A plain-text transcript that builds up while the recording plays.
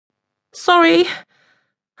Sorry,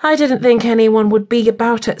 I didn't think anyone would be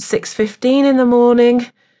about at 6:15 in the morning.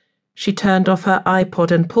 She turned off her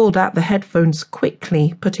iPod and pulled out the headphones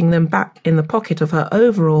quickly, putting them back in the pocket of her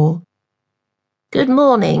overall. Good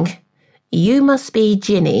morning. You must be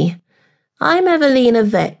Ginny. I'm Evelina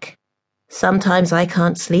Veck. Sometimes I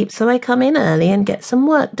can't sleep, so I come in early and get some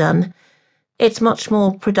work done. It's much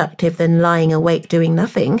more productive than lying awake doing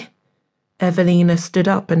nothing. Evelina stood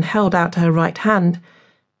up and held out her right hand.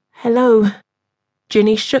 Hello.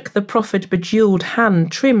 Ginny shook the proffered bejewelled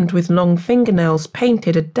hand trimmed with long fingernails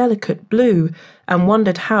painted a delicate blue and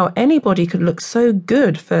wondered how anybody could look so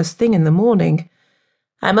good first thing in the morning.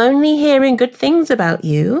 I'm only hearing good things about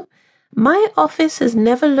you. My office has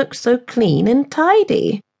never looked so clean and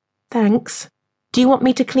tidy. Thanks. Do you want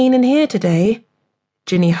me to clean in here today?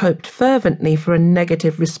 Ginny hoped fervently for a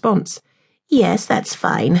negative response. Yes, that's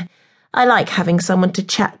fine. I like having someone to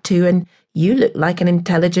chat to, and you look like an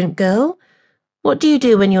intelligent girl. What do you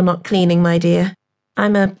do when you're not cleaning, my dear?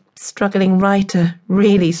 I'm a struggling writer,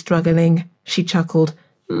 really struggling, she chuckled.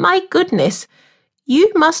 My goodness,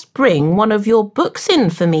 you must bring one of your books in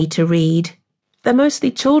for me to read. They're mostly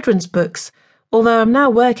children's books, although I'm now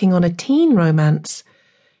working on a teen romance.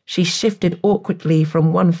 She shifted awkwardly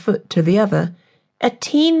from one foot to the other. A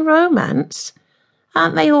teen romance?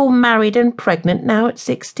 Aren't they all married and pregnant now at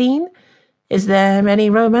 16? Is there any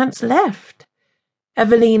romance left?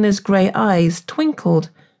 Evelina's grey eyes twinkled.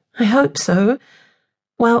 I hope so.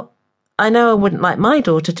 Well, I know I wouldn't like my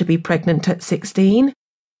daughter to be pregnant at 16.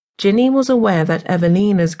 Ginny was aware that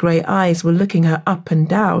Evelina's grey eyes were looking her up and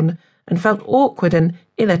down, and felt awkward and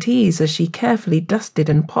ill at ease as she carefully dusted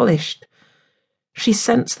and polished. She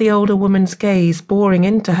sensed the older woman's gaze boring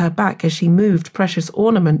into her back as she moved precious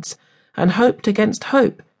ornaments, and hoped against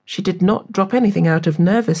hope she did not drop anything out of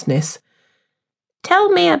nervousness. Tell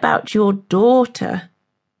me about your daughter.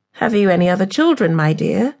 Have you any other children, my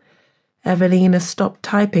dear? Evelina stopped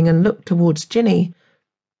typing and looked towards Ginny.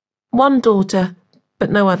 One daughter,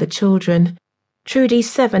 but no other children. Trudy's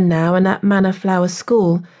 7 now and at Manor Flower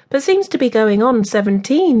School, but seems to be going on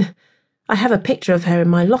 17. I have a picture of her in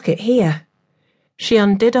my locket here. She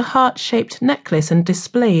undid a heart-shaped necklace and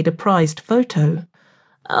displayed a prized photo.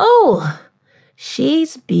 Oh,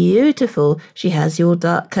 she's beautiful. She has your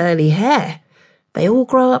dark curly hair. They all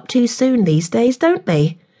grow up too soon these days, don't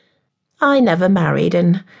they? I never married,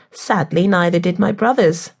 and sadly neither did my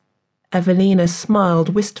brothers. Evelina smiled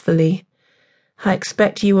wistfully. I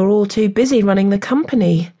expect you were all too busy running the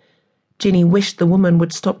company. Ginny wished the woman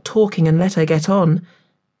would stop talking and let her get on.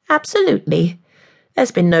 Absolutely.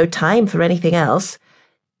 There's been no time for anything else.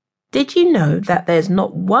 Did you know that there's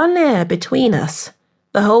not one heir between us?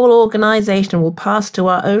 The whole organisation will pass to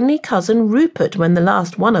our only cousin Rupert when the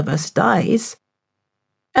last one of us dies.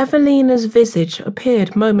 Evelina's visage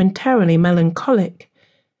appeared momentarily melancholic.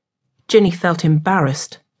 Ginny felt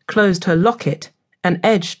embarrassed, closed her locket, and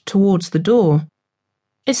edged towards the door.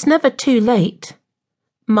 It's never too late.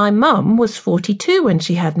 My mum was 42 when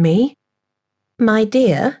she had me. My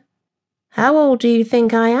dear, how old do you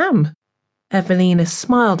think I am? Evelina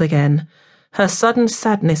smiled again, her sudden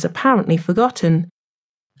sadness apparently forgotten.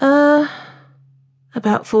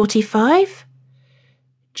 About 45?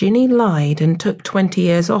 Ginny lied and took 20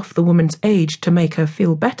 years off the woman's age to make her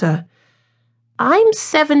feel better. I'm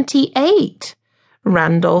 78.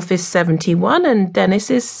 Randolph is 71 and Dennis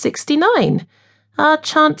is 69. Our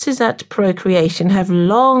chances at procreation have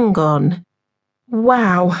long gone.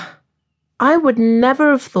 Wow. I would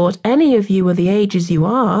never have thought any of you were the ages you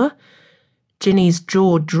are. Ginny's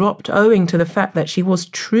jaw dropped owing to the fact that she was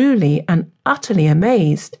truly and utterly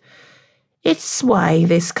amazed. It's why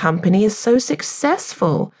this company is so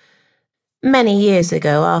successful. Many years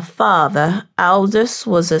ago, our father, Aldous,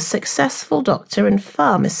 was a successful doctor and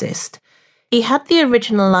pharmacist. He had the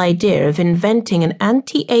original idea of inventing an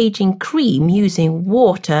anti-aging cream using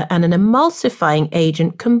water and an emulsifying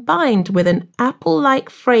agent combined with an apple-like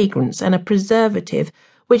fragrance and a preservative,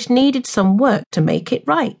 which needed some work to make it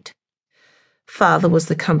right. Father was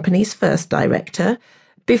the company's first director,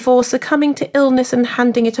 before succumbing to illness and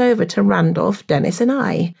handing it over to Randolph, Dennis and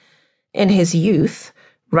I. In his youth,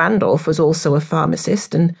 Randolph was also a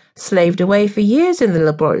pharmacist and slaved away for years in the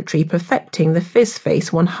laboratory perfecting the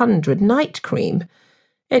Fizz-Face 100 night cream.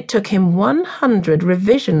 It took him 100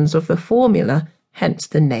 revisions of the formula, hence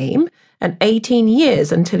the name, and 18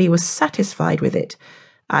 years until he was satisfied with it.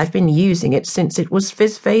 I've been using it since it was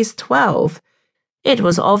Fizz-Face 12. It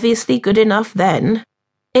was obviously good enough then.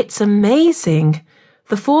 It's amazing.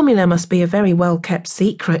 The formula must be a very well-kept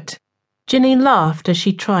secret. Ginny laughed as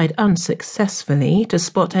she tried unsuccessfully to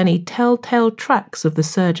spot any telltale tracks of the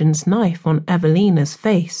surgeon's knife on Evelina's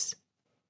face.